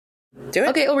Do it.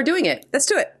 Okay, we're doing it. Let's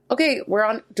do it. Okay, we're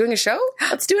on doing a show?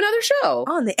 Let's do another show.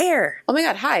 On the air. Oh my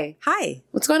God, hi. Hi.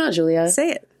 What's going on, Julia?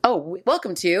 Say it. Oh,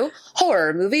 welcome to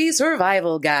Horror Movie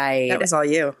Survival Guide. That was all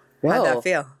you. Whoa. How'd that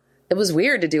feel? It was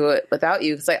weird to do it without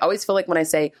you because I always feel like when I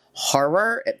say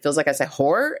horror, it feels like I say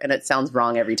horror and it sounds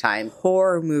wrong every time.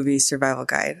 Horror movie survival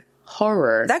guide.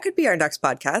 Horror. That could be our next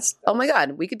podcast. Oh my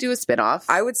God, we could do a spinoff.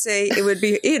 I would say it would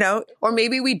be, Or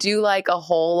maybe we do like a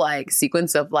whole like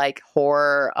sequence of like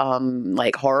horror,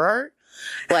 Like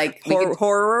we could,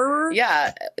 horror.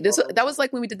 yeah. That was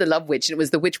like when we did the Love Witch and it was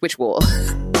the Witch Wool.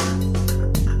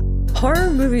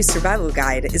 Horror Movie Survival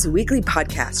Guide is a weekly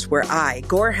podcast where I,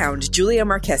 gorehound Julia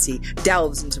Marchesi,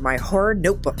 delves into my horror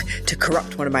notebook to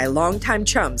corrupt one of my longtime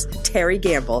chums, Terry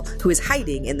Gamble, who is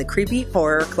hiding in the creepy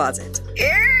horror closet.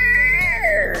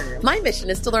 My mission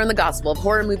is to learn the gospel of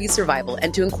horror movie survival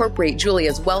and to incorporate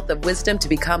Julia's wealth of wisdom to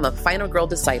become a final girl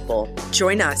disciple.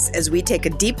 Join us as we take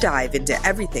a deep dive into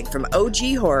everything from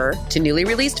OG horror To newly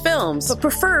released films. but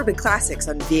preferably classics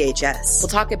on VHS. We'll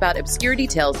talk about obscure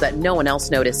details that no one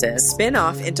else notices. Spin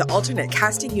off into alternate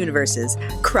casting universes,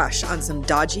 crush on some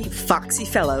dodgy, foxy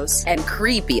fellows, And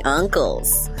creepy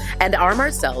uncles. And arm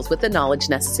ourselves with the knowledge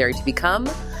necessary to become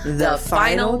the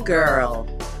final girl.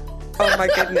 Oh my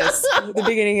goodness. The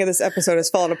beginning of this episode has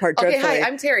fallen apart Okay, dreadfully. hi,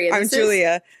 I'm Terry. And I'm this is-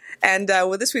 Julia. And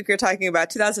this week we're talking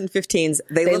about 2015's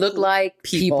They look like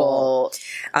people.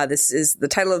 This is the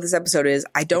title of this episode is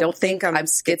I Don't Think I'm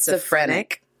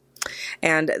Schizophrenic.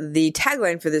 And the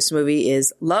tagline for this movie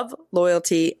is Love,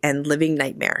 Loyalty, and Living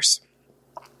Nightmares.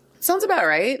 Sounds about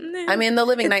right. I mean, the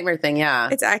living nightmare thing, yeah.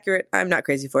 It's accurate. I'm not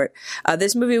crazy for it.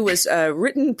 This movie was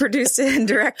written, produced, and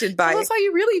directed by... Tell us how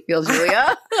you really feel,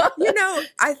 Julia.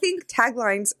 I think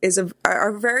taglines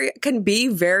can be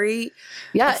very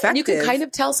Yeah, effective. and you can kind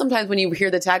of tell sometimes when you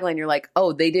hear the tagline, you're like,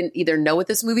 oh, they didn't either know what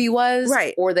this movie was,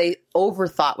 Right. or they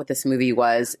overthought what this movie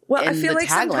was. Well, I in feel the like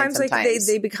tagline sometimes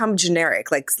they become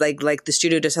generic. Like the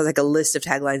studio just has like a list of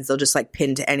taglines they'll just like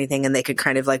pin to anything and they could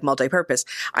kind of like multi-purpose.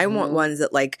 I want ones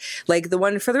that like the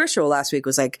one for the ritual last week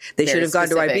was like they Very should have gone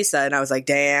specific. to Ibiza, and I was like,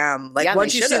 damn. Like Yeah,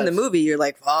 once they you've should seen the have. movie, you're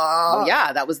like, Oh,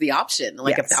 yeah, that was the option.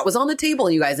 Like, if Yes. that was on the table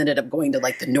and you guys ended up going to,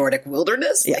 like, the Nordic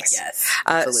wilderness, like, Yes. yes,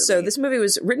 absolutely. So this movie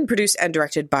was written, produced, and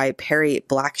directed by Perry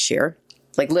Blackshear.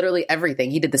 like, literally everything.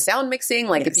 He did the sound mixing.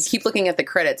 Like, if you keep looking at the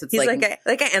credits, it's He's like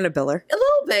like an Anna Biller. a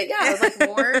little bit. Yeah, it was like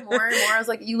more and more and more. I was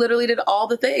like, you literally did all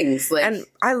the things. Like, And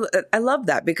I love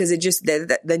that because it just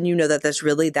then you know that that's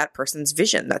really that person's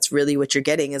vision. That's really what you're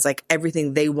getting is like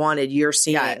everything they wanted you're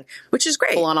seeing, Yeah. which is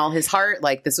great. pull on all his heart.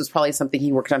 Like, this was probably something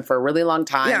he worked on for a really long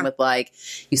time. Yeah. With like,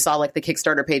 you saw like the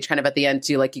Kickstarter page kind of at the end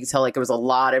too. Like, you could tell like there was a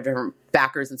lot of different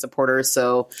backers and supporters.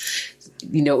 So,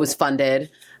 it was funded.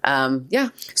 Yeah.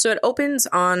 So it opens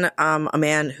on a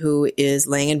man who is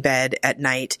laying in bed at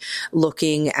night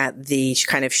looking at the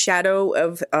kind of shadow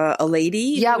of a lady.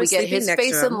 Yeah, who we is get sleeping his next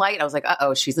face to in him. light. I was like,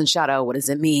 uh-oh, she's in shadow. What does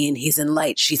it mean? He's in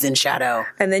light. She's in shadow.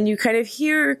 And then you kind of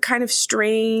hear kind of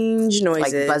strange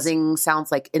noises. Like buzzing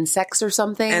sounds like insects or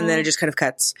something. And then it just kind of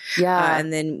cuts. Yeah.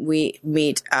 And then we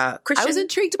meet Christian. I was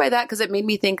intrigued by that because it made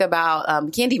me think about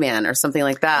Candyman or something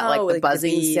like that. Oh, like the like the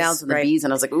buzzing bees, sounds and the right. bees.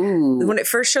 And I was like, ooh. When it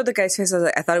first showed the guy's face,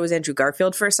 I thought it was Andrew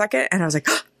Garfield for a second, and I was like,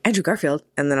 oh, Andrew Garfield.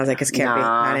 And then I was like, it can't be.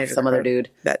 Nah, Not Andrew some other Garfield.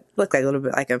 dude. That looked like a little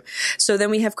bit like him. So then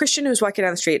we have Christian who's walking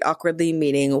down the street, awkwardly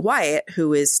meeting Wyatt,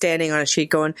 who is standing on a street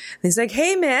going, and he's like,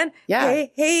 hey, man. Yeah.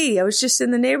 Hey, I was just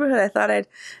in the neighborhood. I thought I'd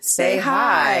say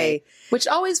hi. Which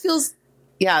always feels,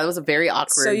 yeah, it was a very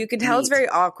awkward. So you can tell it's meet. very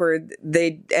awkward.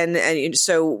 And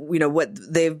so what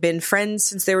they've been friends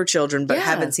since they were children, but Yeah.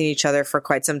 haven't seen each other for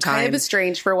quite some time. kind of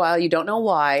estranged for a while. You don't know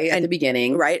why at the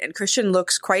beginning. Right, and Christian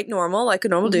looks quite normal, like a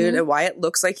normal dude, and Wyatt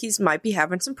looks like might be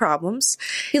having some problems.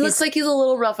 He looks like he's a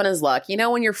little rough on his luck. You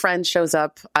know, when your friend shows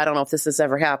up, I don't know if this has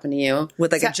ever happened to you.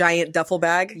 With like a giant duffel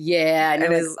bag. Yeah. And,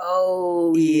 And you're his- like,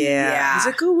 oh, Yeah. He's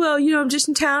like, oh, well, I'm just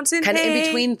in town saying kind of hey. in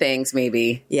between things,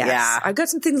 maybe. Yes. Yeah. I've got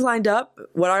some things lined up.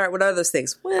 What are those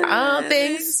things? Well,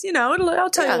 Things. I'll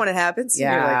tell Yeah. you when it happens. And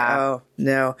Yeah. you're like, oh,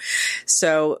 no.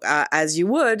 So, as you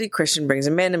would, Christian brings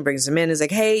him in. He's like,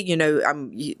 hey,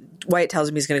 Wyatt tells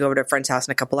him he's going to go over to a friend's house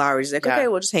in a couple hours. He's like, Yeah. okay,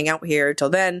 we'll just hang out here till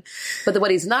then. But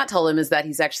what he's not told him is that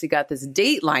he's actually got this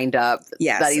date lined up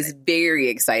Yes. that he's very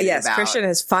excited Yes, about. Christian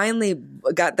has finally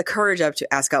got the courage up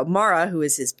to ask out Mara, who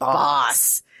is his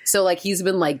boss. So like he's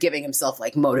been like giving himself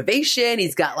like motivation.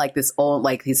 He's got like this old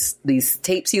like these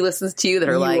tapes he listens to that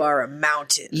are like You are a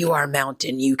mountain. you are a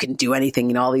mountain, you can do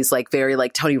anything, and all these like very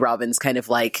like Tony Robbins kind of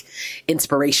like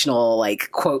inspirational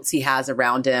like quotes he has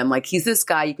around him. Like he's this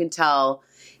guy, you can tell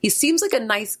he seems like a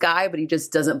nice guy, but he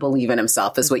just doesn't believe in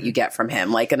himself is what you get from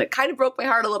him. Like, and it kind of broke my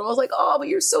heart a little. I was like, oh, but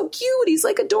you're so cute. He's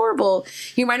like adorable.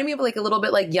 He reminded me of like a little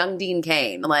bit like young Dean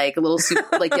Cain, like a little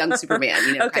like young Superman,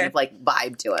 you know, kind of like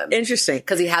vibe to him. Interesting.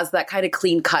 Because he has that kind of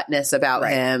clean cutness about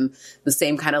him, the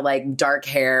same kind of like dark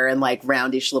hair and like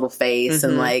roundish little face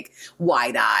and like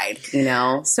wide eyed, you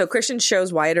know? So Christian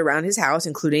shows Wyatt around his house,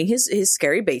 including his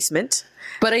scary basement.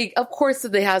 But of course,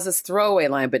 they has this throwaway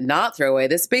line, but not throwaway.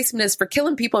 This basement is for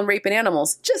killing people and raping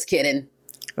animals. Just kidding.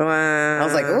 I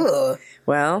was like, ugh.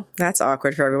 Well, that's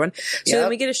awkward for everyone. So then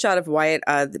we get a shot of Wyatt.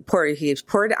 He's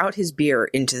poured out his beer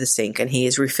into the sink, and he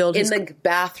has refilled in the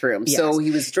bathroom. Yes. So he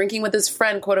was drinking with his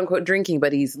friend, quote unquote drinking,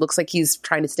 but he looks like he's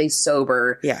trying to stay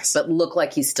sober. Yes, but look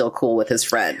like he's still cool with his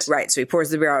friend. Right. So he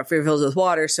pours the beer out, refills it with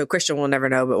water. So Christian will never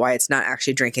know, but Wyatt's not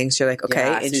actually drinking. So you're like,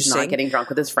 okay, so he's not getting drunk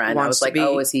with his friend. I was like,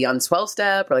 oh, is he on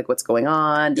 12-step or like what's going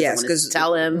on? Yes, because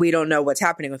tell him we don't know what's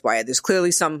happening with Wyatt. There's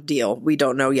clearly some deal. We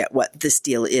don't know yet what this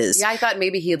deal is. Yeah, I thought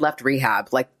maybe he had left rehab,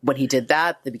 like when he did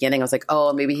that at the beginning. I was like,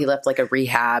 oh, maybe he left like a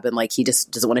rehab and like he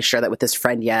just doesn't want to share that with his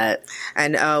friend yet.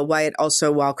 And Wyatt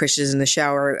also, while Christian's in the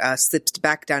shower, slips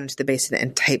back down into the basin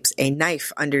and types a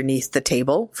knife underneath the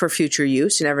table for future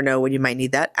use. You never know when you might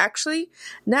need that. Actually,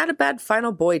 not a bad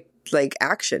final boy like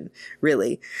action,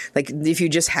 really. Like if you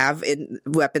just have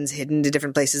weapons hidden to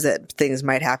different places that things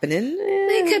might happen in,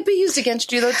 they could be used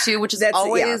against you though too, which is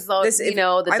always the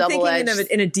I'm double edged. I'm thinking of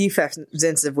it in a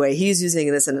defensive way. He's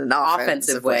using this in an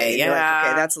offensive way. Yeah, like,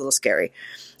 okay, that's a little scary.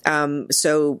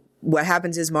 So what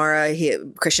happens is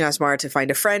Christian asks Mara to find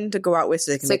a friend to go out with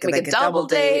so they can make a double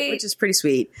date, which is pretty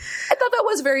sweet. I thought that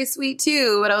was very sweet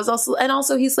too. But I was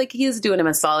also he's like, he is doing him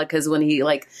a solid because when he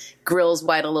like grills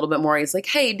Wyatt a little bit more, he's like,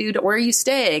 hey dude, where are you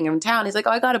staying? I'm in town. He's like,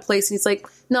 oh, I got a place. And he's like,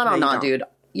 no, dude.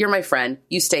 You're my friend.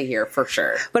 You stay here for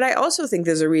sure. But I also think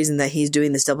there's a reason that he's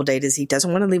doing this double date is he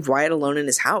doesn't want to leave Wyatt alone in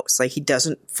his house. Like he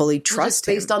doesn't fully trust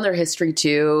him. Based on their history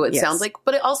too. It sounds like,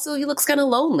 but he looks kind of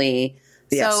lonely.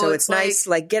 Yeah, so it's nice,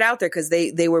 like, get out there because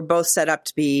they were both set up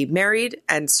to be married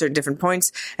at certain different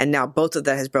points, and now both of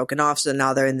that has broken off, so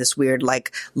now they're in this weird,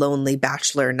 like, lonely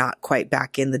bachelor, not quite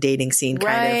back in the dating scene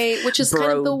kind of which is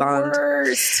kind of the bond.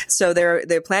 Worst. So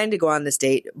they're planning to go on this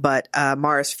date, but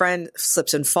Mara's friend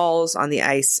slips and falls on the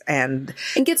ice and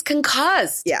gets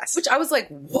concussed. Yes. Which I was like,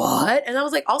 what? And I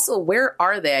was like, also, where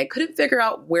are they? I couldn't figure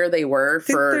out where they were. I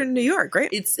think they're in New York, right?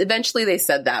 Eventually they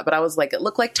said that, but I was like, it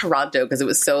looked like Toronto because it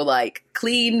was so, like,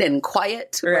 clean and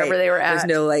quiet wherever they were at. There's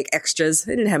no like extras.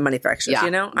 They didn't have money for extras, you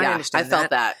know? I understand. I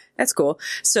felt that. That's cool.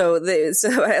 So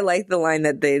I like the line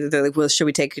that they're like, well, should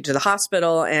we take you to the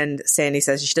hospital? And Sandy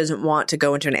says she doesn't want to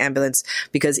go into an ambulance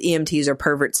because EMTs are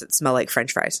perverts that smell like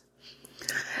French fries.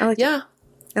 I liked it.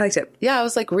 I liked it. Yeah, I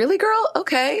was like, really, girl?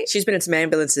 Okay. She's been in some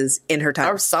ambulances in her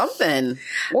time. Or something.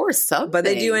 But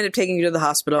they do end up taking you to the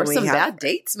hospital. Or some bad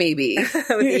dates, maybe. With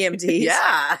EMTs.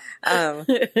 Yeah.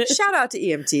 Shout out to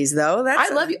EMTs, though. I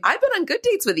love you. I've been on good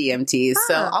dates with EMTs,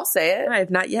 so I'll say it. I have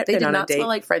not yet been on a date. They do not smell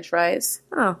like French fries.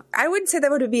 Oh, I wouldn't say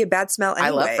that would be a bad smell anyway.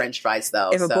 I love French fries, though.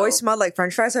 If a boy smelled like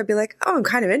French fries, I'd be like, oh, I'm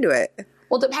kind of into it.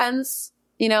 Well, depends.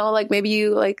 You know, like maybe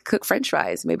you like cook French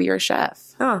fries. Maybe you're a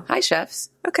chef. Oh. Hi,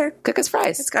 chefs. Okay. Cook us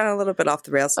fries. It's gotten a little bit off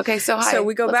the rails. Okay, so hi. So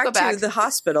we go back to the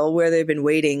hospital where they've been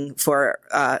waiting for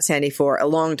Sandy for a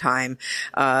long time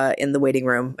in the waiting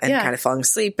room and kind of falling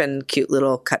asleep and cute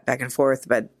little cut back and forth,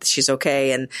 but she's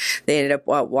okay. And they ended up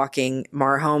walking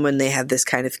Mara home and they have this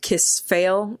kind of kiss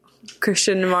fail.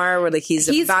 Christian and Mara, where like he's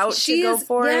about to go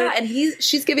for it. Yeah, and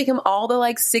she's giving him all the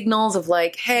like signals of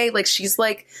like, hey, like she's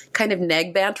like kind of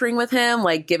neg bantering with him,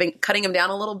 like cutting him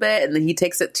down a little bit, and then he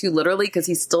takes it too literally because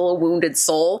he's still a wounded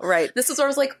soul. Right. This is where I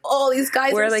was like, oh, these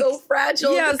guys are like, so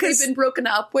fragile because they've been broken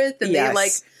up with, and they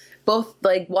like both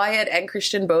like Wyatt and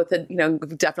Christian both had, you know,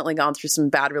 definitely gone through some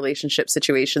bad relationship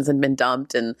situations and been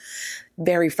dumped and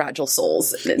very fragile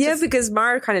souls. Because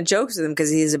Mara kind of jokes with him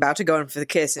because he's about to go in for the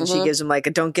kiss and she gives him like,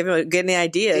 don't get any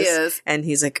ideas. And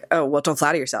he's like, oh, well, don't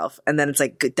flatter yourself. And then it's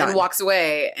like, done. And walks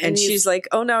away. And she's like,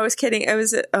 oh no, I was kidding. I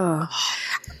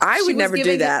would never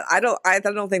do that. I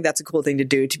don't think that's a cool thing to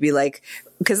do, to be like,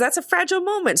 because that's a fragile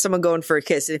moment, someone going for a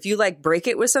kiss. And if you like break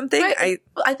it with something, right.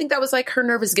 I think that was like her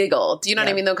nervous giggle. Do you know what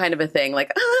I mean? Though kind of a thing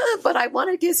like, but I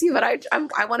want to kiss you, but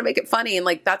I want to make it funny. And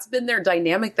like, that's been their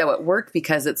dynamic though at work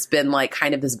because it's been like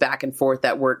kind of this back and forth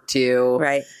at work too.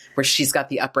 Right. Where she's got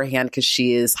the upper hand because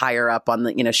she is higher up on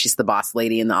the, you know, she's the boss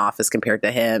lady in the office compared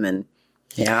to him. And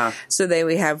yeah. So then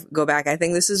we go back. I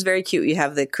think this is very cute. You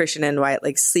have the Christian and Wyatt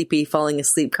like sleepy, falling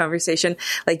asleep conversation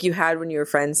like you had when you were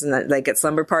friends and like at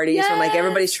slumber parties when like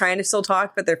everybody's trying to still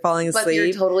talk, but they're falling asleep. But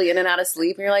you're totally in and out of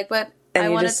sleep. And you're like, but I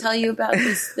want to tell you about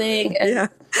this thing. And,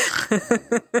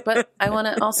 but I want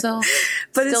to also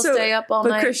still stay up all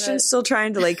night. But Christian's still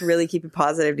trying to like really keep it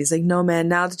positive. And he's like, no, man,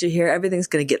 now that you're here, everything's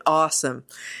going to get awesome.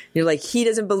 You're like, he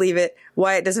doesn't believe it.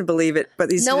 Wyatt doesn't believe it, but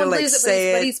he's going to like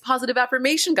say it. But he's positive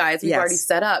affirmation, guys. We've already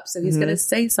set up. So he's going to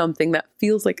say something that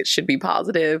feels like it should be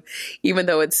positive, even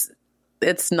though it's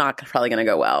not probably going to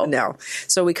go well. No.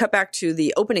 So we cut back to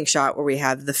the opening shot where we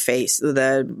have the face,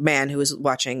 the man who is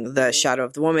watching the shadow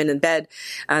of the woman in bed,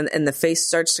 and the face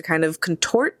starts to kind of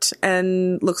contort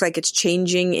and looks like it's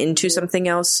changing into something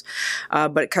else,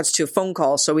 but it cuts to a phone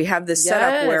call. So we have this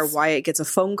setup where Wyatt gets a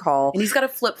phone call. And he's got a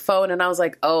flip phone, and I was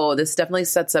like, oh, this definitely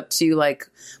sets up to like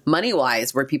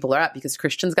money-wise where people are at, because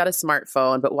Christian's got a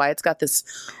smartphone, but Wyatt's got this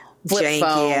flip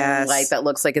phone, like that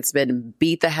looks like it's been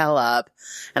beat the hell up.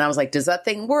 And I was like, does that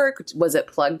thing work? Was it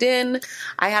plugged in?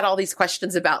 I had all these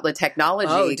questions about the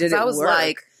technology because I was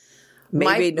like,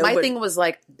 my thing was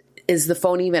like, is the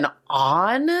phone even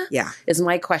on? Yeah. Is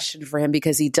my question for him,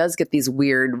 because he does get these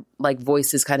weird like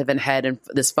voices kind of in head in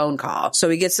this phone call. So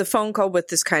he gets the phone call with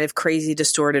this kind of crazy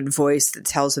distorted voice that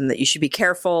tells him that you should be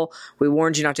careful. We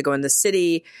warned you not to go in the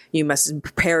city. You must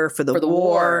prepare for the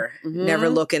war. Mm-hmm. Never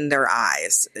look in their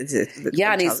eyes.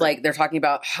 Yeah. And he's like, they're talking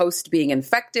about host being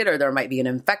infected, or there might be an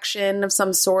infection of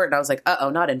some sort. And I was like,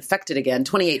 not infected again.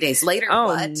 28 days later.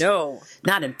 Oh, no.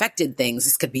 Not infected things.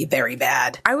 This could be very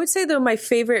bad. I would say, though, my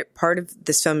favorite part of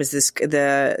this film is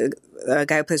the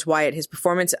guy who plays Wyatt, his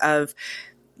performance of,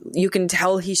 you can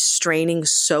tell he's straining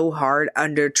so hard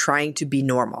under trying to be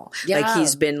normal. Yeah. Like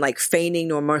he's been like feigning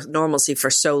normalcy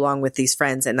for so long with these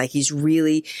friends, and like he's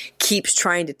really keeps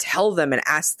trying to tell them and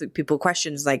ask the people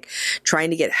questions, like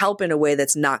trying to get help in a way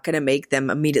that's not going to make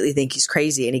them immediately think he's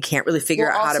crazy, and he can't really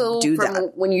figure out how to do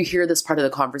that. When you hear this part of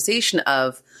the conversation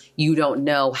of you don't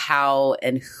know how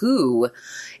and who,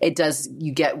 it does,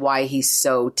 you get why he's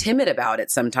so timid about it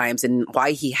sometimes, and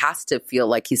why he has to feel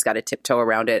like he's got to tiptoe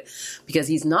around it, because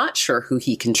he's not sure who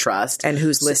he can trust and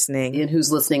who's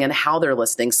listening and how they're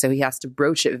listening. So he has to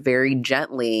broach it very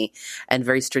gently and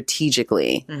very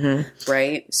strategically. Mm-hmm.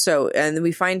 Right. So, and then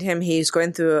we find him, he's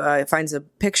going through, finds a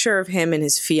picture of him and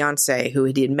his fiance who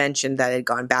he had mentioned that had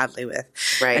gone badly with.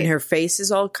 Right. And her face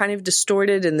is all kind of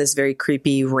distorted in this very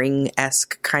creepy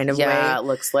Ring-esque kind of way. Yeah. It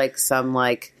looks like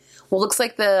looks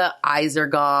like the eyes are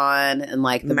gone, and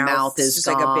like the mouth is just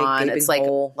gone. Like a big it's like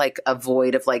hole. Like a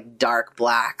void of like dark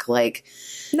black, like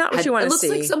not what you want to see. It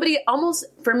looks like somebody, almost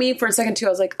for me for a second too, I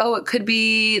was like, oh, it could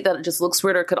be that it just looks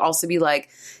weird, or it could also be like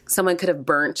someone could have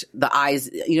burnt the eyes.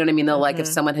 You know what I mean? Though, like if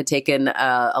someone had taken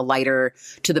a lighter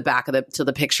to the back of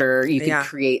the picture, you could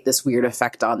create this weird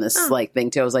effect on this like thing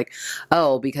too. I was like,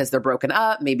 oh, because they're broken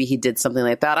up, maybe he did something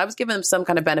like that. I was giving him some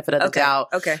kind of benefit of the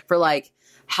doubt. For like,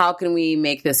 how can we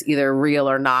make this either real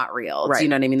or not real? Right. Do you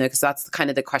know what I mean? Because that's kind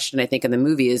of the question I think in the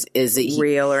movie is it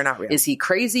real or not real? Is he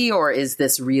crazy, or is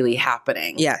this really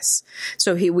happening? Yes.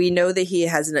 So we know that he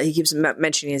keeps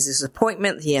mentioning his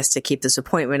appointment. He has to keep this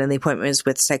appointment, and the appointment is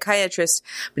with a psychiatrist,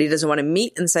 but he doesn't want to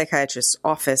meet in the psychiatrist's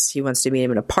office. He wants to meet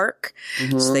him in a park.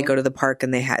 Mm-hmm. So they go to the park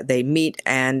and they meet,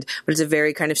 but it's a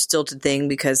very kind of stilted thing,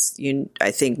 because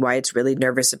I think Wyatt's really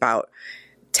nervous about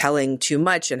telling too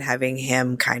much and having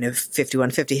him kind of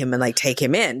 5150 him and like take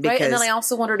him in. Because, right, and then I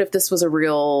also wondered if this was a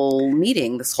real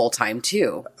meeting this whole time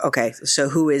too. Okay, so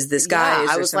who is this guy?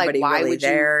 Is there somebody like, why really would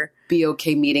there? You be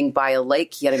okay meeting by a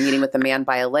lake? He had a meeting with a man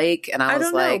by a lake, and I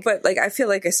don't know, but like I feel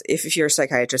like if you're a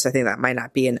psychiatrist, I think that might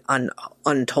not be an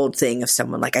untold thing of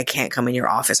someone like, I can't come in your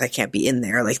office, I can't be in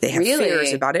there. Like they have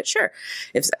fears about it. Sure,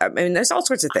 there's all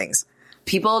sorts of things.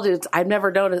 People do. I've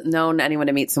never known anyone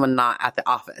to meet someone not at the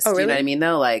office. Oh, really? Do you know what I mean,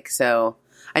 though? Like, so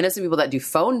I know some people that do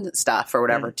phone stuff or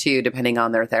whatever, too, depending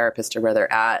on their therapist or where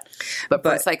they're at. But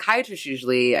for a psychiatrist,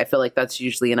 usually, I feel like that's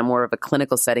usually in a more of a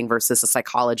clinical setting versus a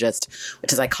psychologist,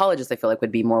 which a psychologist, I feel like,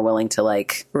 would be more willing to,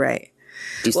 like,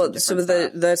 do some different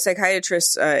stuff. The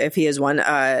psychiatrist, if he is one,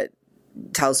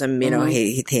 tells him, you know,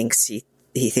 he thinks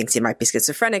he might be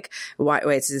schizophrenic.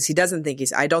 Wait, says he doesn't think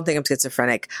I don't think I'm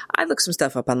schizophrenic. I looked some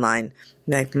stuff up online.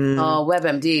 Like,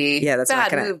 WebMD. Yeah, that's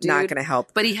not gonna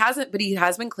help. But he has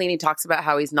been clean. He talks about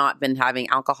how he's not been having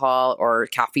alcohol or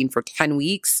caffeine for 10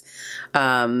 weeks.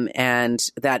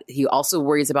 And that he also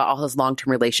worries about all his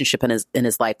long-term relationship in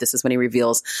his life. This is when he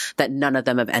reveals that none of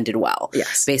them have ended well.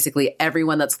 Yes. Basically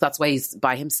everyone that's why he's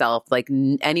by himself. Like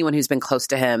anyone who's been close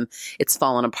to him, it's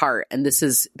fallen apart. And this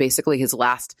is basically his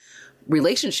last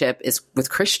relationship is with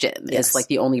Christian. Yes. Is like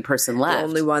the only person left. The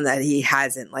only one that he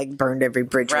hasn't like burned every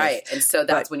bridge Right. with. And so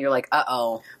that's when you're like,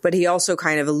 uh-oh. But he also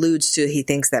kind of alludes to, he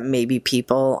thinks that maybe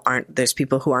there's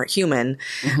people who aren't human.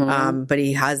 But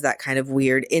he has that kind of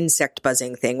weird insect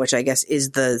buzzing thing, which I guess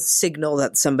is the signal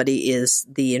that somebody is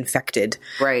the infected.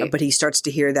 Right. But he starts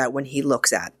to hear that when he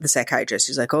looks at the psychiatrist.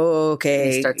 He's like, oh,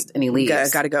 okay. And he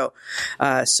leaves. Gotta go.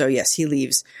 So yes, he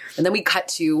leaves. And then we cut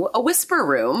to a whisper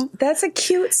room. That's a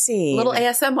cute scene. Little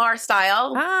ASMR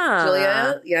style.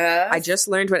 Julia. Yeah. I just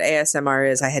learned what ASMR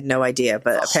is. I had no idea,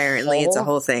 but apparently it's a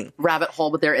whole thing. Rabbit hole,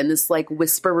 but they're in this like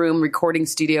whisper room recording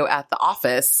studio at the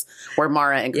office where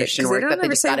Mara and Christian work that they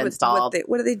just got installed.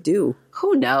 What do they do?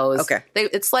 Who knows? Okay.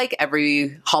 It's like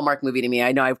every Hallmark movie to me.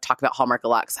 I know I've talked about Hallmark a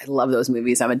lot because I love those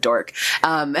movies. I'm a dork.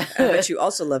 But you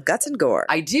also love guts and gore.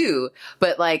 I do.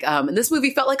 But like, this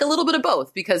movie felt like a little bit of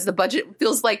both because the budget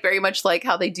feels like very much like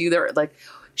how they do their, like,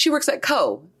 she works at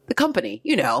the company,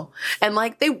 and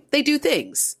like they do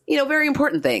things, very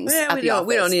important things. Yeah,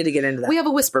 we don't need to get into that. We have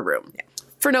a whisper room. Yeah.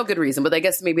 For no good reason, but I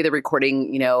guess maybe they're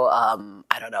recording,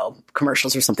 I don't know,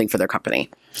 commercials or something for their company.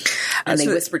 And they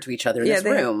whisper to each other in this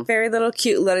room. Very little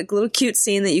cute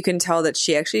scene that you can tell that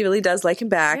she actually really does like him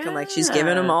back. Yeah. And like she's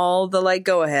giving him all the like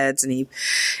go-aheads.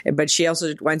 But she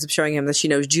also winds up showing him that she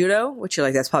knows judo, which you're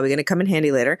like, that's probably going to come in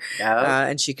handy later. Yeah.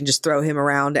 And she can just throw him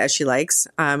around as she likes.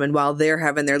 And while they're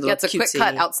having their little cute scene.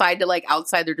 Cut outside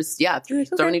they're just,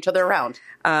 throwing each other around.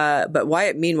 But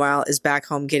Wyatt, meanwhile, is back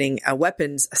home getting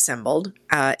weapons assembled,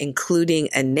 including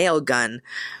a nail gun,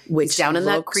 which he's down in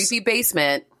that creepy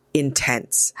basement.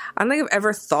 Intense. I don't think I've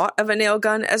ever thought of a nail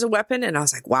gun as a weapon, and I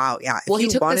was like, "Wow, yeah." Well, he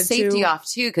took the safety off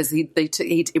too because he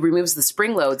removes the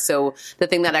spring load. So the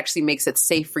thing that actually makes it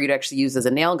safe for you to actually use as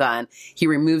a nail gun, he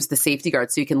removes the safety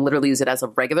guard, so you can literally use it as a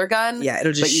regular gun. Yeah,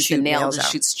 it'll just shoot the nail nails to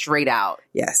out. Shoot straight out.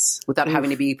 Yes, without having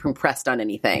to be compressed on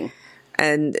anything.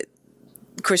 And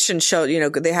Christian showed,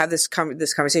 they have this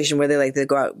conversation where they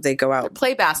go out,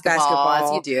 play basketball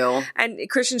as you do, and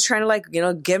Christian's trying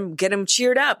to get him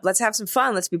cheered up. Let's have some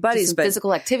fun. Let's be buddies. But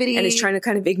physical activity, and he's trying to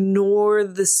kind of ignore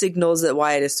the signals that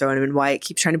Wyatt is throwing him, and Wyatt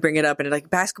keeps trying to bring it up. And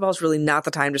basketball is really not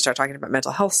the time to start talking about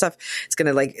mental health stuff. It's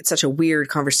it's such a weird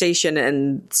conversation,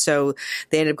 and so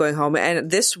they end up going home.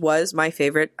 And this was my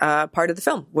favorite part of the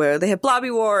film, where they have blobby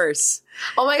wars.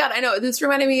 Oh my God, I know. This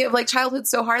reminded me of childhood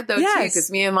so hard though, too,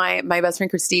 because me and my best friend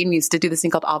Christine used to do this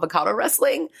thing called avocado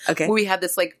wrestling. Okay. Where we had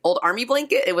this old army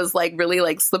blanket. It was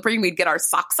really slippery. We'd get our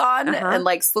socks on and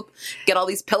get all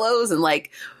these pillows and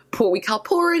we call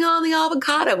pouring on the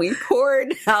avocado. We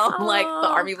poured down the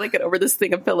army blanket over this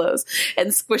thing of pillows and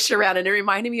squished around. And it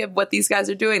reminded me of what these guys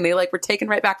are doing. They were taken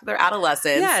right back to their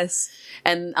adolescence. Yes.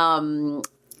 And,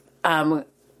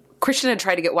 Christian had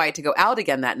tried to get Wyatt to go out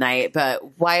again that night,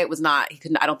 but Wyatt was not,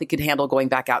 I don't think could handle going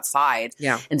back outside.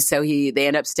 Yeah. And so they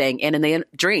end up staying in and they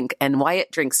drink, and Wyatt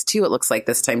drinks too, it looks like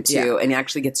this time too. Yeah. And he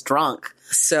actually gets drunk.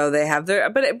 So they have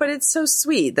but it's so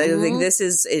sweet. I think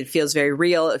it feels very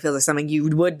real. It feels like something you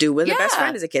would do with a best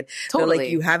friend as a kid. Totally. They're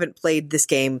you haven't played this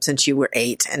game since you were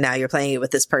 8 and now you're playing it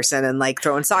with this person and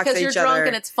throwing socks at each other. Because you're drunk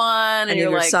and it's fun. And you're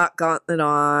your sock gauntlet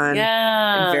on.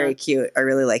 Yeah. And very cute. I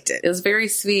really liked it. It was very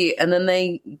sweet. And then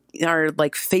they are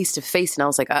face to face and I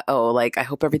was like, uh-oh, I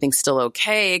hope everything's still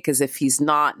okay. Because if he's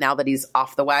not, now that he's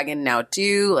off the wagon now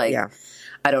too, I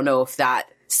don't know if that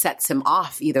sets him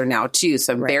off either now too.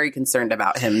 So I'm very concerned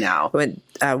about him now. And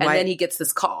then he gets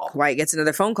this call. Wyatt gets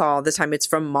another phone call. This time it's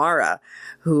from Mara,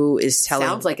 who is telling...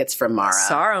 Sounds like it's from Mara.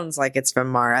 Sounds like it's from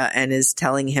Mara, and is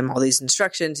telling him all these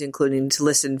instructions, including to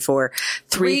listen for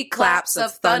 3 claps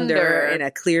of thunder in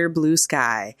a clear blue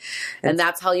sky. And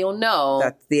that's how you'll know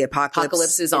that the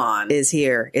apocalypse is on. Is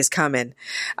here, is coming.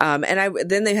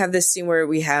 Then they have this scene where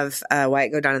we have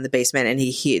Wyatt go down in the basement, and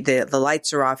the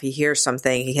lights are off. He hears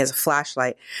something. He has a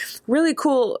flashlight. Really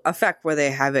cool effect where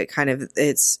they have it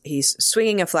he's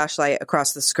swinging a flashlight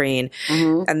across the screen,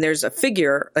 and there's a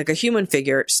figure, a human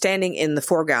figure, standing in the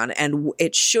foreground, and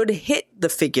it should hit the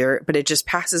figure, but it just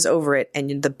passes over it,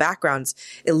 and the background's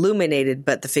illuminated,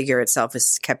 but the figure itself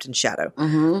is kept in shadow.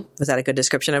 Was that a good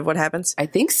description of what happens? I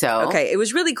think so. Okay, it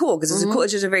was really cool because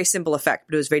it's just a very simple effect,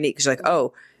 but it was very neat because you're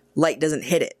oh, light doesn't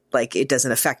hit it. It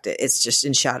doesn't affect it. It's just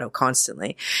in shadow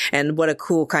constantly. And what a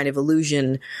cool kind of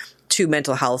allusion to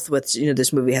mental health with,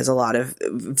 this movie has a lot of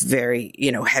very,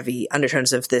 heavy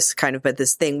undertones of this but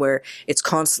this thing where it's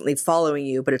constantly following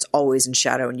you, but it's always in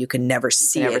shadow and you can never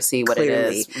see what it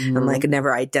is. And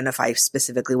never identify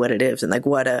specifically what it is. And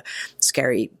what a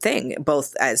scary thing,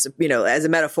 both as, as a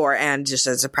metaphor and just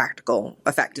as a practical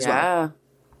effect as well.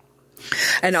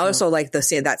 And also like that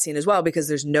scene as well, because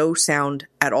there's no sound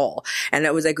at all. And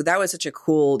it was like, that was such a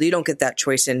cool, you don't get that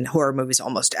choice in horror movies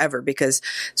almost ever, because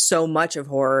so much of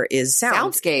horror is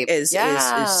soundscape, is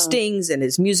stings and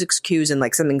is music cues and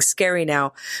like something scary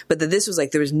now. But this was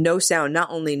like, there was no sound, not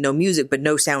only no music, but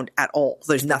no sound at all.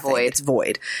 There's nothing. It's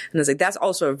void. And I was like, that's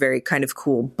also a very kind of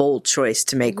cool, bold choice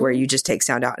to make, where you just take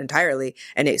sound out entirely,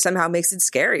 and it somehow makes it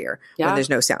scarier when there's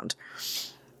no sound.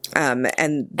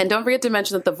 And don't forget to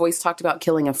mention that the voice talked about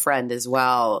killing a friend as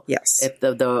well. Yes.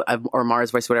 If or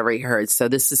Mara's voice, whatever he heard. So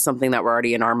this is something that we're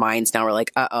already in our minds now. We're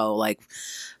like, like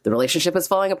the relationship is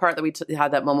falling apart, that we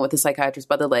had that moment with the psychiatrist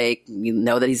by the lake. You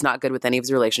know that he's not good with any of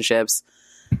his relationships.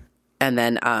 And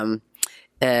then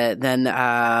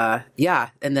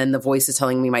the voice is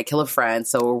telling me he might kill a friend.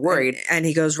 So we're worried. And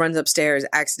he runs upstairs,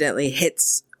 accidentally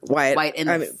hits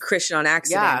Christian on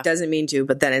accident. Yeah. Doesn't mean to,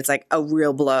 but then it's like a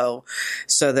real blow.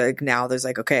 So now there's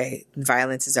like, okay,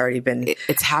 violence has already been.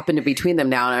 It's happened between them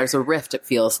now, and there's a rift, it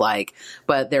feels like.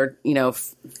 But they're,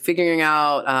 figuring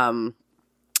out, and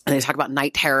they talk about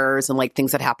night terrors and like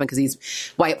things that happen,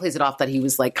 because Wyatt plays it off that he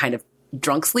was like kind of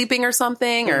drunk sleeping or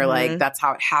something, or like that's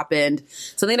how it happened.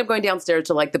 So they end up going downstairs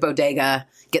to like the bodega,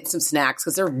 getting some snacks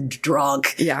because they're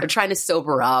drunk. Yeah. They're trying to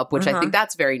sober up, which I think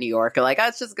that's very New York. Like,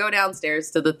 let's just go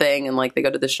downstairs to the thing, and like they go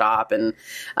to the shop, and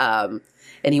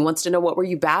he wants to know, what were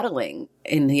you battling?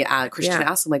 And Christian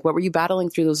asks him, like, what were you battling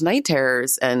through those night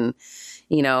terrors? And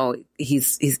he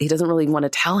doesn't really want to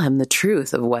tell him the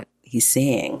truth of what he's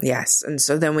seeing. Yes. And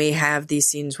so then we have these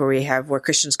scenes where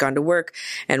Christian's gone to work,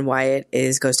 and Wyatt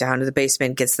goes down to the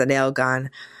basement, gets the nail gun,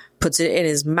 puts it in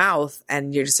his mouth,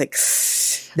 and you're just like,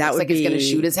 that would be he's going to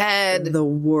shoot his head. The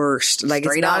worst. Like,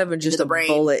 it's not even just a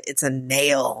bullet, it's a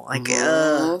nail. Like,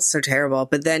 so terrible.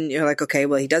 But then you're like, okay,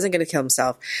 well, he doesn't going to kill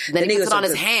himself. Then he puts it on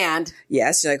his hand.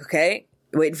 Yes. You're like, okay.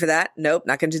 Waiting for that. Nope,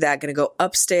 not going to do that. Going to go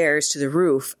upstairs to the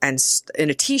roof and in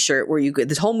a t-shirt where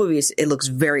this whole movie it looks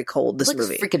very cold. This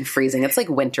movie, freaking freezing. It's like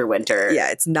winter.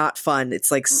 Yeah, it's not fun.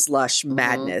 It's like slush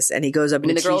madness. And he goes up in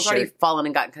a t-shirt. The girl's already fallen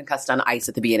and gotten concussed on ice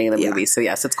at the beginning of the movie. So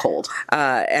yes, it's cold.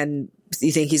 And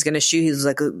you think he's going to shoot? He's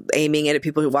like aiming it at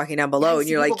people who are walking down below, and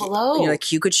you're like,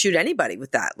 you could shoot anybody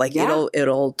with that. Like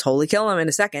it'll totally kill him in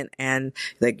a second. And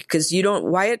like, because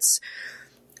Wyatt's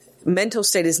mental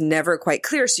state is never quite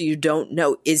clear, so you don't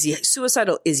know, is he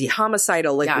suicidal, is he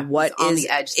homicidal, like what is on the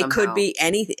edge somehow. It could be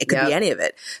anything, it could be any of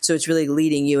it, so it's really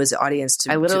leading you as an audience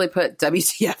to. I literally put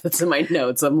WTF that's in my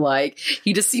notes. I'm like,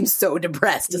 he just seems so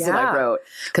depressed is what I wrote,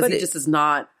 because he just is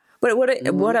not. But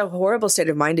what a horrible state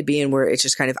of mind to be in, where it's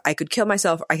just kind of, I could kill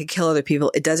myself, I could kill other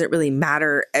people, it doesn't really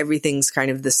matter, everything's kind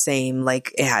of the same,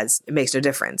 like it makes no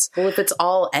difference. Well, if it's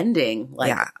all ending, like,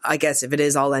 yeah, I guess if it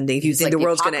is all ending, if you think the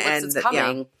world's going to end,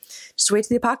 just wait till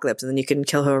the apocalypse, and then you can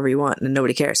kill whoever you want, and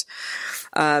nobody cares.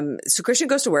 So Christian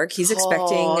goes to work. He's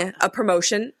expecting a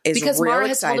promotion. Because Mara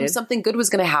had told him something good was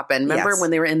going to happen. Remember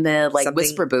when they were in the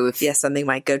whisper booth? Yes, something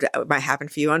might happen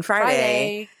for you on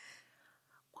Friday.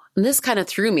 And this kind of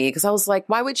threw me, because I was like,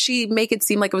 why would she make it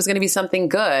seem like it was going to be something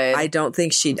good? I don't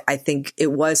think I think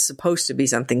it was supposed to be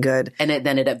something good. And it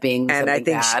ended up being something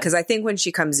bad. Because I think when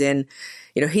she comes in,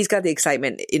 he's got the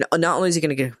excitement. Not only is he going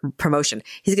to get a promotion,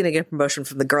 he's going to get a promotion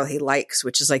from the girl he likes,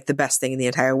 which is like the best thing in the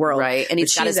entire world. Right. And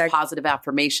he's got his positive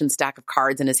affirmation stack of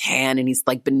cards in his hand, and he's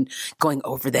like been going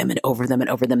over them and over them and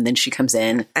over them. Then she comes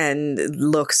in and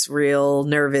looks real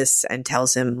nervous and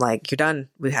tells him, like, you're done.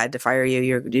 We had to fire you.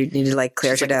 You need to like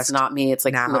clear your desk. It's not me. It's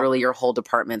like literally your whole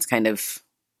department's kind of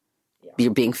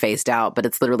you're being phased out, but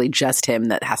it's literally just him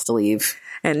that has to leave.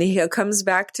 And he comes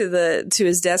back to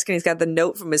his desk, and he's got the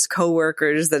note from his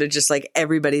coworkers that are just like,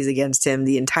 everybody's against him.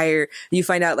 You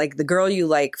find out like the girl you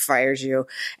like fires you,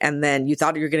 and then you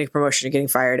thought you were getting a promotion, you're getting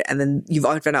fired, and then you've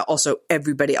found out also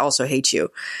everybody also hates you.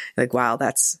 You're like, wow,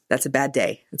 that's a bad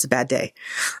day. It's a bad day.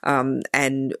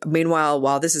 And meanwhile,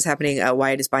 while this is happening,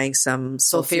 Wyatt is buying some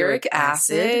sulfuric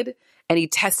acid. And he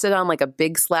tested on like a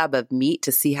big slab of meat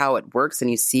to see how it works,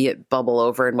 and you see it bubble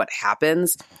over and what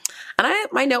happens. And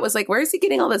my note was like, where is he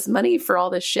getting all this money for all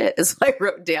this shit? Is what I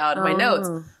wrote down in my notes.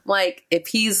 Like, if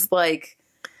he's like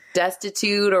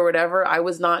destitute or whatever, I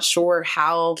was not sure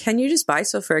how. Can you just buy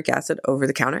sulfuric acid over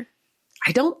the counter?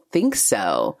 I don't think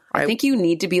so. I think you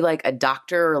need to be like a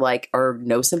doctor or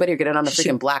know somebody, or get it on the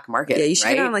freaking black market. Yeah, you should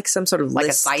get on like some sort of like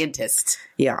list. A scientist.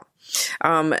 Yeah.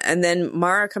 And then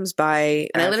Mara comes by.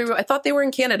 And I thought they were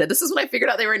in Canada. This is when I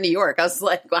figured out they were in New York. I was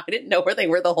like, well, I didn't know where they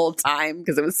were the whole time,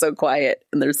 because it was so quiet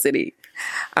in their city.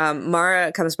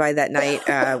 Mara comes by that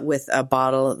night with a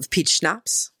bottle of peach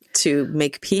schnapps. to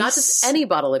make peace. Not just any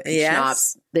bottle of peach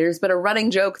schnapps. There's been a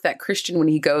running joke that Christian, when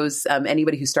he goes,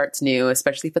 anybody who starts new,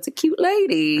 especially if it's a cute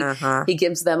lady, he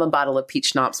gives them a bottle of peach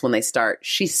schnapps when they start.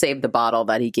 She saved the bottle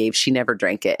that he gave. She never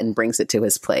drank it and brings it to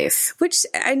his place. Which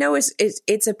I know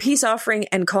it's a peace offering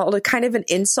and called a kind of an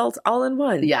insult all in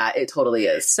one. Yeah, it totally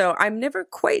is. So I'm never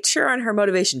quite sure on her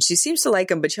motivation. She seems to like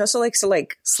him, but she also likes to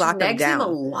like slap him down. Him a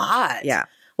lot. Yeah.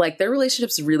 Like their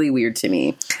relationship's really weird to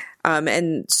me.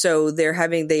 And so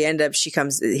they end up,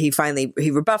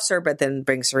 he rebuffs her, but then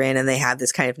brings her in and they have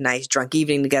this kind of nice drunk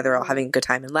evening together, all having a good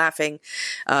time and laughing.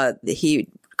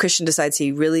 Christian decides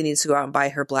he really needs to go out and buy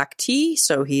her black tea.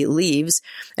 So he leaves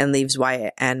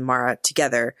Wyatt and Mara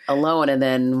together. Alone. And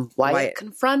then Wyatt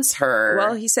confronts her.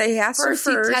 Well, he asks her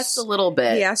first. He tests a little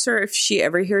bit. He asks her if she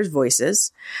ever hears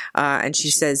voices. And she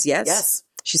says yes. Yes.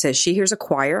 She says she hears a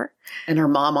choir. And her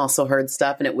mom also heard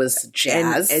stuff, and it was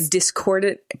jazz. And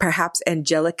discordant, perhaps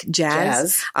angelic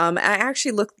jazz. I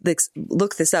actually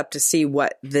looked this up to see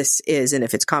what this is and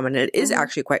if it's common. It is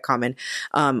actually quite common.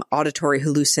 Auditory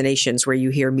hallucinations where you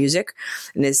hear music.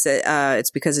 And it's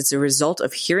because it's a result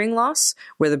of hearing loss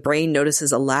where the brain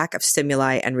notices a lack of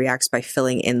stimuli and reacts by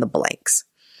filling in the blanks.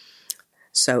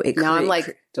 So I'm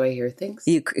like, do I hear things?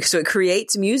 So it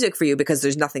creates music for you because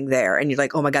there's nothing there. And you're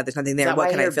like, oh my God, there's nothing there. What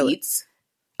can I fill beats?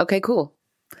 Okay, cool.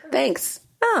 Thanks.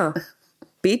 Oh,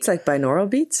 beats like binaural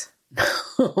beats?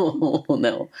 Oh,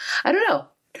 no. I don't know.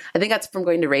 I think that's from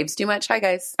going to raves too much. Hi,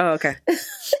 guys. Oh, okay.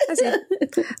 I see.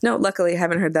 No, luckily I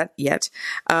haven't heard that yet.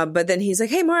 But then he's like,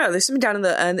 hey, Mara, there's something down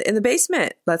in the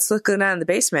basement. Let's look down in the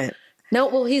basement. No,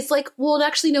 well, he's like,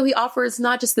 actually, no, he offers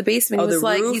not just the basement.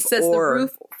 He says the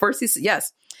roof. First,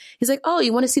 yes. He's like, oh,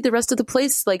 you want to see the rest of the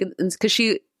place? Like,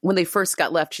 because when they first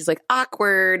got left, she's like,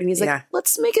 awkward. And he's like,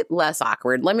 let's make it less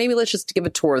awkward. Maybe let's just give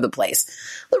a tour of the place.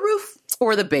 The roof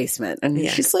or the basement. And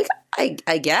she's like,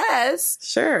 I guess.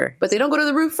 Sure. But they don't go to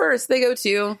the roof first. They go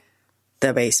to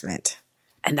the basement.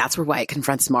 And that's where Wyatt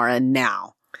confronts Mara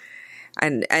now.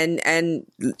 And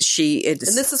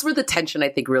this is where the tension I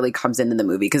think really comes in the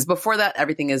movie, because before that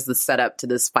everything is the setup to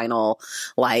this final,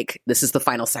 this is the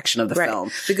final section of the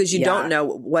film, because you don't know,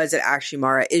 was it actually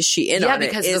Mara, is she in on it?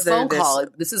 Yeah, because the phone call,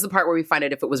 this is the part where we find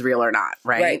out if it was real or not,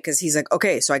 right? Because he's like,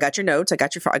 okay, so I got your notes,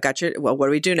 well, what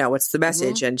do we do now, what's the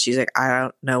message? And she's like, I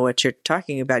don't know what you're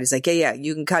talking about. He's like, yeah,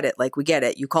 you can cut it, we get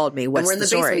it, you called me, what's and we're in the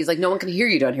story? Basement. He's like, no one can hear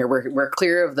you down here, we're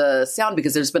clear of the sound,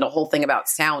 because there's been a whole thing about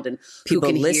sound and people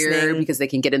who can listening. Hear, because they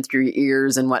can get in through your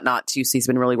ears and whatnot too. So he's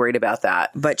been really worried about that.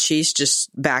 But she's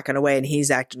just backing away and he's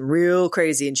acting real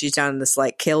crazy. And she's down in this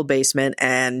kill basement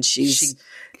and she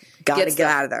got to get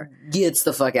out of there. Gets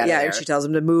the fuck out of there. Yeah, and she tells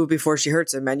him to move before she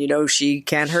hurts him. And she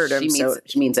can't hurt him.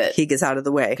 She means it. He gets out of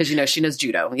the way. Because she knows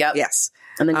judo. Yep. Yes.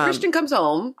 And then Christian comes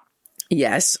home.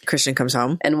 Yes, Christian comes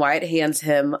home. And Wyatt hands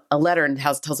him a letter and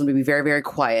tells him to be very, very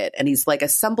quiet. And he's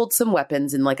assembled some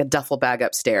weapons in a duffel bag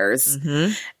upstairs.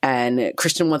 Mm-hmm. And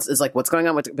Christian is like, what's going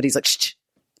on? But he's like, shh,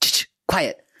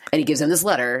 quiet. And he gives him this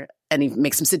letter and he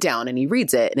makes him sit down and he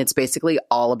reads it. And it's basically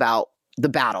all about the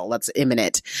battle that's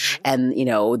imminent. And,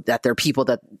 that there are people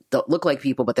that don't look like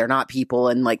people, but they're not people.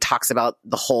 And talks about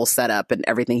the whole setup and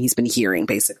everything he's been hearing,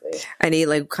 basically. And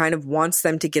he kind of wants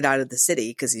them to get out of the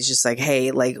city because he's just like, hey,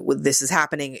 this is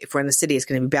happening. If we're in the city, it's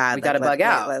going to be bad. We got to bug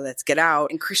out. Let's get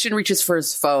out. And Christian reaches for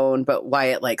his phone, but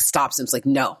Wyatt stops him. It's like,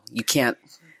 no, you can't.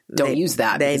 Don't use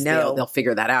that. They know. They'll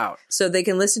figure that out. So they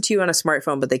can listen to you on a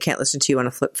smartphone, but they can't listen to you on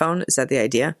a flip phone. Is that the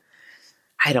idea?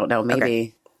 I don't know. Maybe.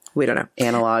 Okay. We don't know.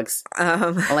 Analogs.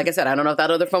 Well, like I said, I don't know if that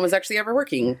other phone was actually ever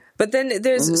working. But then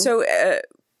there's,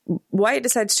 Wyatt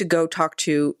decides to go talk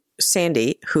to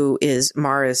Sandy, who is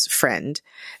Mara's friend,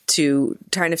 to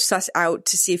kind of suss out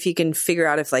to see if he can figure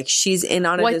out if she's in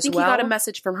on it as well. I think he got a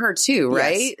message from her too,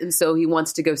 right? Yes. And so he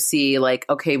wants to go see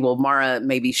okay, well, Mara,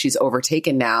 maybe she's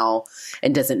overtaken now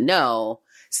and doesn't know.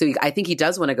 So I think he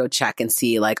does want to go check and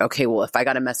see okay, well, if I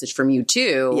got a message from you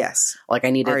too, yes,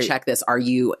 I need to check this. Are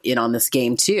you in on this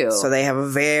game too? So they have a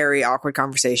very awkward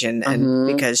conversation and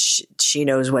because she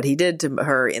knows what he did to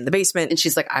her in the basement. And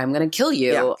she's like, I'm going to kill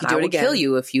you. Yeah, I will kill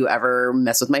you if you ever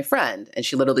mess with my friend. And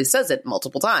she literally says it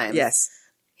multiple times. Yes.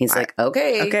 He's like,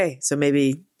 okay. Okay. So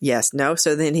maybe, yes, no.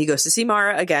 So then he goes to see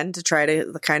Mara again to try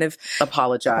to kind of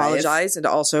apologize and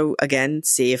also, again,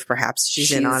 see if perhaps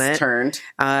she's in on it. Turned.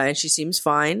 And she seems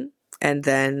fine. And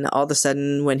then all of a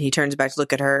sudden, when he turns back to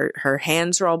look at her, her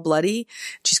hands are all bloody.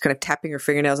 She's kind of tapping her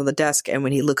fingernails on the desk. And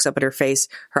when he looks up at her face,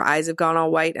 her eyes have gone all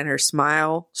white and her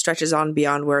smile stretches on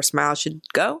beyond where a smile should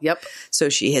go. Yep. So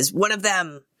she has one of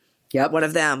them. Yep. One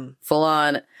of them. Full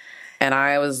on. And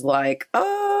I was like,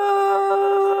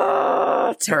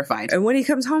 terrified. And when he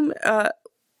comes home,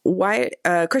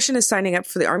 Christian is signing up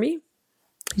for the army.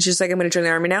 He's just like, I'm going to join the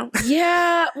army now.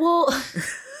 Yeah, well,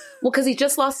 because he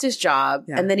just lost his job.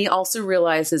 Yeah. And then he also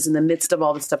realizes in the midst of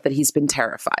all the stuff that he's been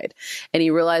terrified. And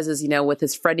he realizes, with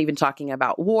his friend even talking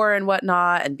about war and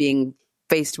whatnot and being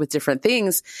faced with different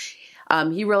things,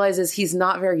 he realizes he's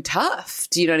not very tough.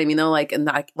 Do you know what I mean? Though,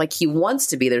 like he wants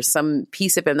to be. There's some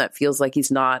piece of him that feels like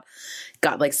he's not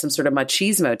got like some sort of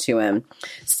machismo to him.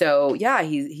 So yeah,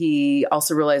 he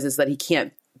also realizes that he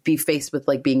can't be faced with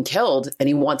like being killed, and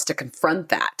he wants to confront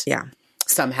that. Yeah.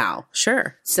 Somehow.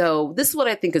 Sure. So this is what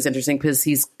I think is interesting, because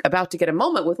he's about to get a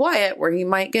moment with Wyatt where he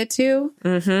might get to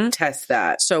test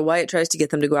that. So Wyatt tries to get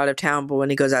them to go out of town, but when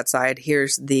he goes outside,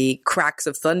 hears the cracks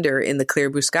of thunder in the clear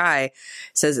blue sky.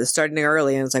 Says it's starting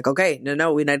early, and it's like, okay,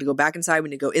 no, we need to go back inside. We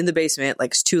need to go in the basement.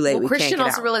 Like, it's too late. Well, we Christian can't get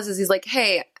also out. realizes, he's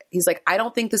like, I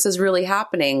don't think this is really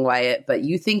happening, Wyatt, but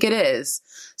you think it is.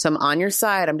 So I'm on your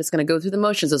side. I'm just going to go through the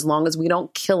motions as long as we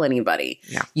don't kill anybody.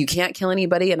 Yeah. You can't kill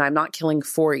anybody, and I'm not killing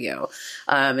for you.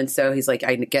 And so he's like,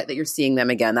 I get that you're seeing them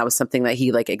again. That was something that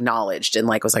he like acknowledged and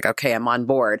like was like, okay, I'm on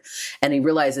board. And he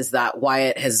realizes that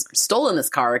Wyatt has stolen this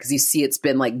car, because you see it's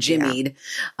been like jimmied.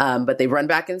 Yeah. But they run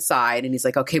back inside, and he's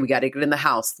like, okay, we got to get in the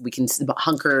house. We can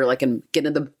hunker like and get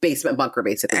in the basement bunker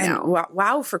basically now.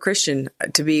 Wow, for Christian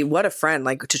to be, what a friend,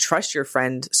 like to trust your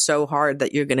friend so hard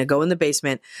that you're going to go in the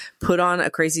basement, put on a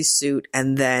crazy suit,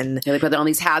 and then they put on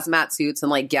these hazmat suits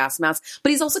and like gas masks.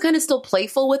 But he's also kind of still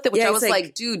playful with it, which I was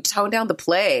like, dude, tone down the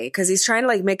play, because he's trying to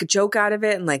like make a joke out of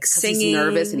it and like singing. He's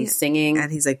nervous and he's singing,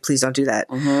 and he's like, please don't do that.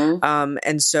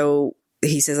 And so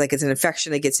he says like it's an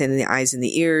infection that gets in the eyes and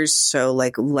the ears. So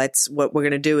like, what we're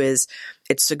gonna do is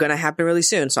it's gonna happen really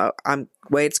soon. So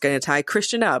Wade's gonna tie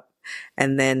Christian up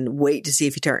and then wait to see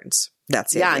if he turns.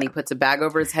 That's it. Yeah, and he puts a bag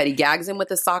over his head. He gags him with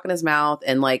a sock in his mouth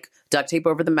and like duct tape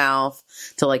over the mouth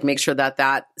to like make sure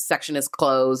that section is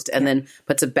closed, and then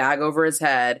puts a bag over his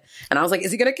head. And I was like,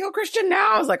 is he going to kill Christian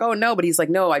now? I was like, oh no, but he's like,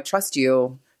 no, I trust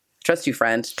you. Trust you,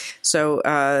 friend. So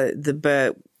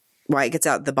Wyatt gets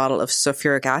out the bottle of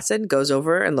sulfuric acid, goes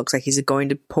over and looks like he's going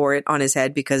to pour it on his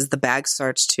head, because the bag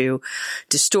starts to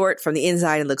distort from the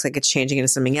inside and looks like it's changing into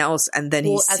something else. And then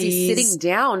as he's sitting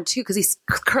down too, because he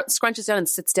scrunches down and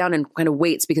sits down and kind of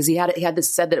waits, because he had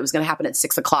this said that it was going to happen at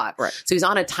 6 o'clock. Right. So he's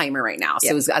on a timer right now.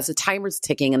 So as the timer's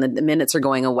ticking and the minutes are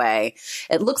going away,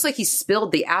 it looks like he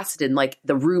spilled the acid and like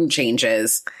the room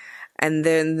changes. And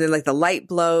then like the light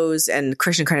blows, and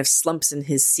Christian kind of slumps in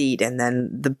his seat, and then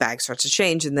the bag starts to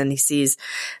change, and then he sees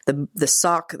the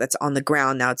sock that's on the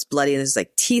ground. Now it's bloody, and there's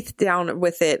like teeth down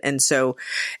with it. And so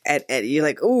you're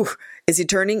like, ooh, is he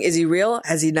turning? Is he real?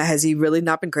 Has he really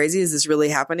not been crazy? Is this really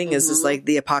happening? Is this like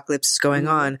the apocalypse is going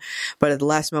on? But at the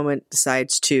last moment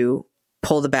decides to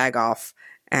pull the bag off.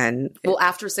 And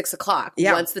after 6 o'clock,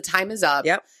 once the time is up,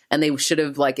 and they should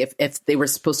have like, if they were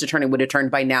supposed to turn, it would have turned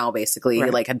by now, basically,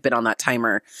 like had been on that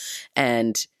timer.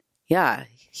 And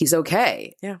he's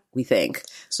okay. Yeah. We think.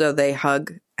 So they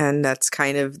hug, and that's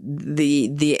kind of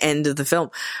the end of the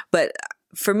film. But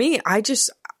for me, I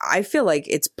feel like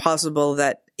it's possible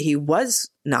that he was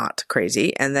not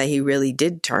crazy and that he really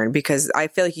did turn, because I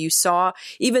feel like you saw,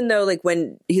 even though like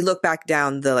when he looked back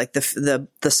down, the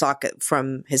socket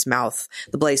from his mouth,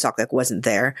 the bloody socket like wasn't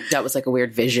there. That was like a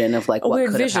weird vision of like what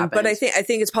could have happened. But I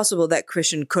think it's possible that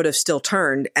Christian could have still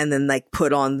turned and then like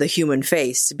put on the human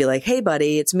face to be like, hey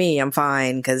buddy, it's me, I'm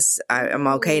fine, because I'm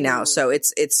okay now. So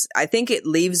it's I think it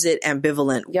leaves it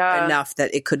ambivalent enough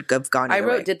that it could have gone either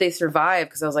way. Did they survive?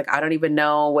 Because I was like, I don't even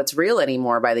know what's real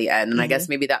anymore by the end. And I guess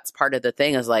maybe that's part of the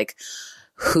thing, is like,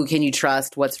 who can you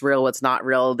trust? What's real? What's not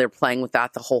real? They're playing with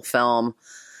that the whole film.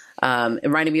 It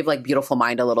reminded me of like Beautiful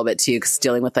Mind a little bit too, because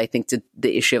dealing with, I think,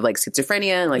 the issue of like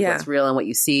schizophrenia and like what's real and what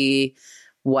you see.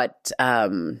 What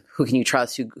who can you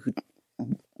trust? Who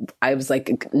I was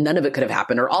like, none of it could have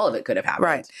happened, or all of it could have happened.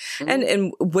 Right.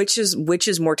 And which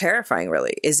is more terrifying,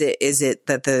 really? Is it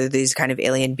that these kind of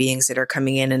alien beings that are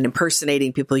coming in and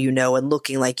impersonating people you know and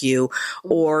looking like you,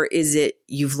 or is it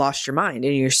you've lost your mind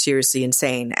and you're seriously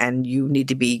insane and you need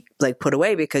to be like put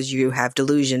away because you have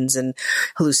delusions and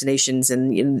hallucinations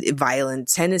and violent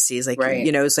tendencies? Like,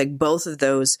 it's like both of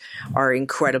those are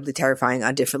incredibly terrifying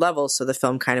on different levels. So the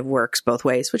film kind of works both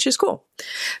ways, which is cool.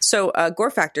 So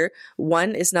gore factor: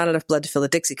 1 is not enough blood to fill a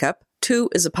Dixie cup.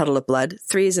 2 is a puddle of blood.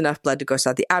 3 is enough blood to gross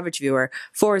out the average viewer.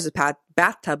 4 is a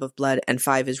bathtub of blood. And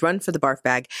 5 is run for the barf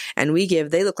bag. And we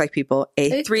give They Look Like People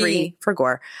a 3 for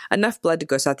gore. Enough blood to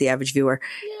gross out the average viewer.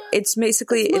 Yeah. It's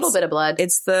basically a little bit of blood.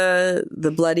 It's the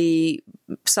bloody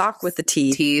sock with the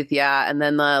teeth. And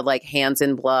then the like hands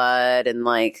in blood and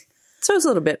like. So it's a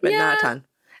little bit, but not a ton.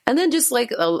 And then just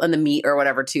like and the meat or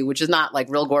whatever too, which is not like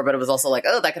real gore, but it was also like,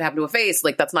 oh, that could happen to a face.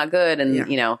 Like that's not good. And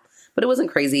but it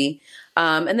wasn't crazy.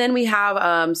 And then we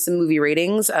have some movie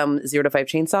ratings. 0 to 5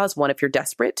 chainsaws. 1, if you're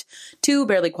desperate. 2,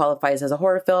 barely qualifies as a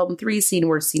horror film. 3, seen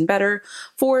worse, seen better.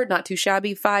 4, not too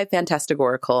shabby. 5,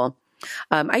 fantasticorical.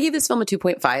 I gave this film a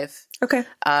 2.5. Okay.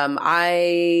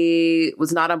 I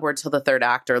was not on board till the third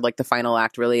act, or like the final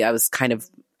act, really. I was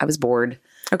bored.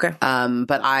 Okay.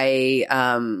 But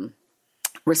I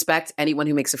respect anyone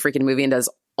who makes a freaking movie and does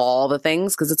all the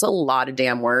things, because it's a lot of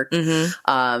damn work.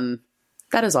 Mm-hmm.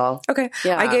 That is all. Okay.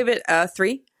 Yeah. I gave it a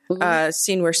 3.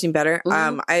 Seen worse, seen better.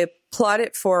 I applaud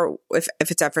it for if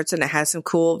its efforts, and it has some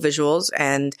cool visuals,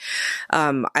 and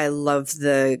I love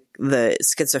the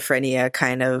schizophrenia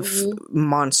kind of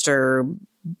monster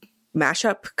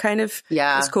mashup kind of.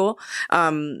 Yeah. It's cool.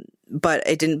 But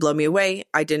it didn't blow me away.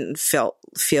 I didn't feel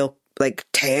like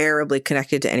terribly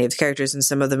connected to any of the characters, and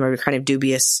some of them are kind of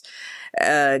dubious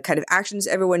kind of actions.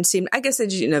 Everyone seemed, I guess,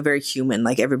 very human.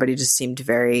 Like everybody just seemed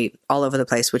very all over the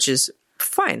place, which is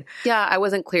fine. Yeah, I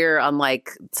wasn't clear on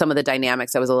like some of the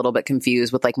dynamics. I was a little bit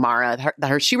confused with like Mara.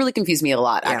 Her she really confused me a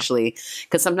lot, actually,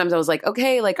 because sometimes I was like,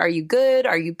 okay, like, are you good?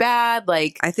 Are you bad?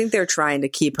 Like, I think they're trying to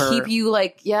keep you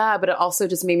like, yeah, but it also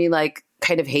just made me like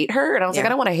kind of hate her, and I was like, I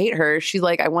don't want to hate her. She's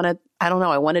like, I wanted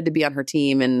to be on her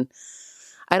team, and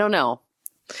I don't know.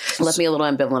 Left me a little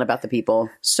ambivalent about the people.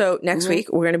 So next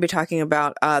week, we're going to be talking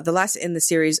about the last in the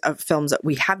series of films that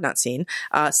we have not seen,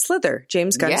 Slither,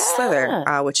 James Gunn's Slither,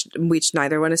 which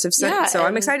neither one of us have seen. Yeah, so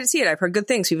I'm excited to see it. I've heard good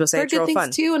things. People say it's real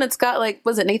fun. Too, and it's got like,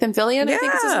 was it Nathan Fillion? I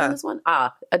think it's his name in this one.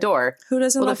 Adore. Who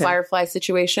doesn't little love him? Firefly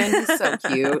situation. He's so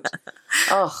cute.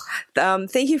 Oh,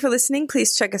 thank you for listening.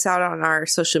 Please check us out on our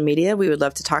social media. We would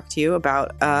love to talk to you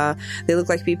about They Look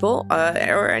Like People,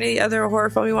 or any other horror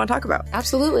film you want to talk about.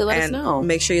 Absolutely. Let us know.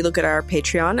 Make sure you look at our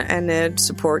Patreon and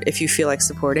support if you feel like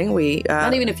supporting. We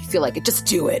not even if you feel like it, just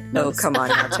do it. No, come on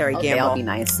now, Terry Okay, Gamble. I'll be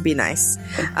nice. Be nice.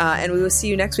 And we will see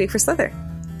you next week for Slither.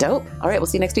 Dope. All right, we'll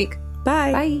see you next week.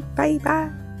 Bye. Bye. Bye.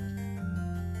 Bye.